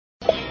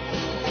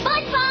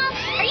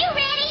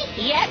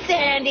Yes,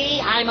 Andy,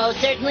 I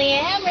most certainly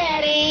am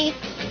ready.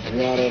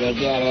 Ready to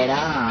get it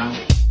on.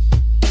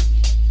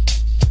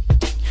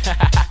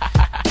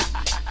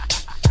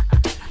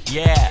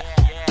 Yeah.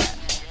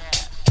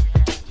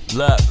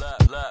 Look.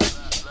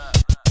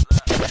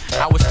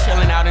 I was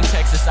chillin' out in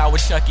Texas, out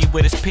with Chucky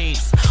with his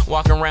peeps.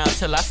 Walking around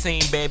till I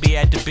seen baby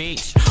at the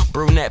beach.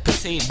 Brunette,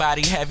 petite,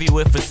 body heavy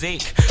with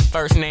physique.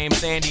 First name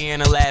Sandy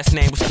and her last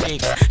name was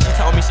Cheeks. She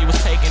told me she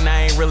was taken,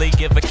 I ain't really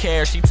give a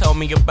care. She told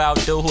me about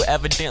dude who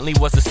evidently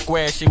was a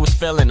square. She was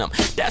feeling him.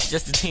 That's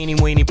just a teeny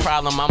weeny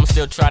problem. I'ma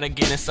still try to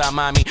get inside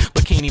mommy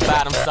bikini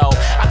bottom. So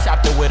I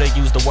chopped it with her,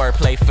 used the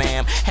wordplay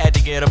fam. Had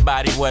to get her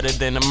body wetter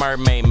than a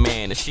mermaid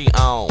man. And she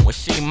on. When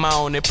she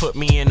moaned, it put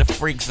me in the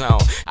freak zone.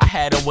 I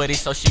had her with it,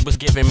 so she was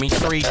giving me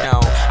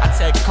freedom. I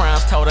text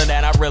crimes, told her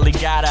that I really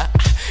got her.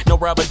 No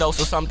rubber dose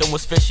or something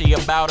was fishy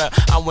about her.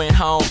 I went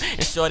home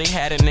and shorty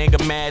had a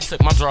nigga mad.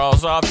 Took my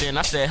drawers off, then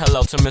I said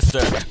hello to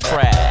Mr.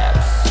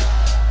 Krabs.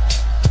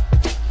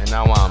 And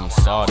now I'm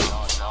salty.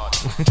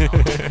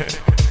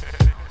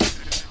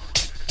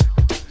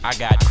 I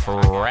got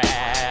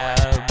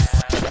crabs.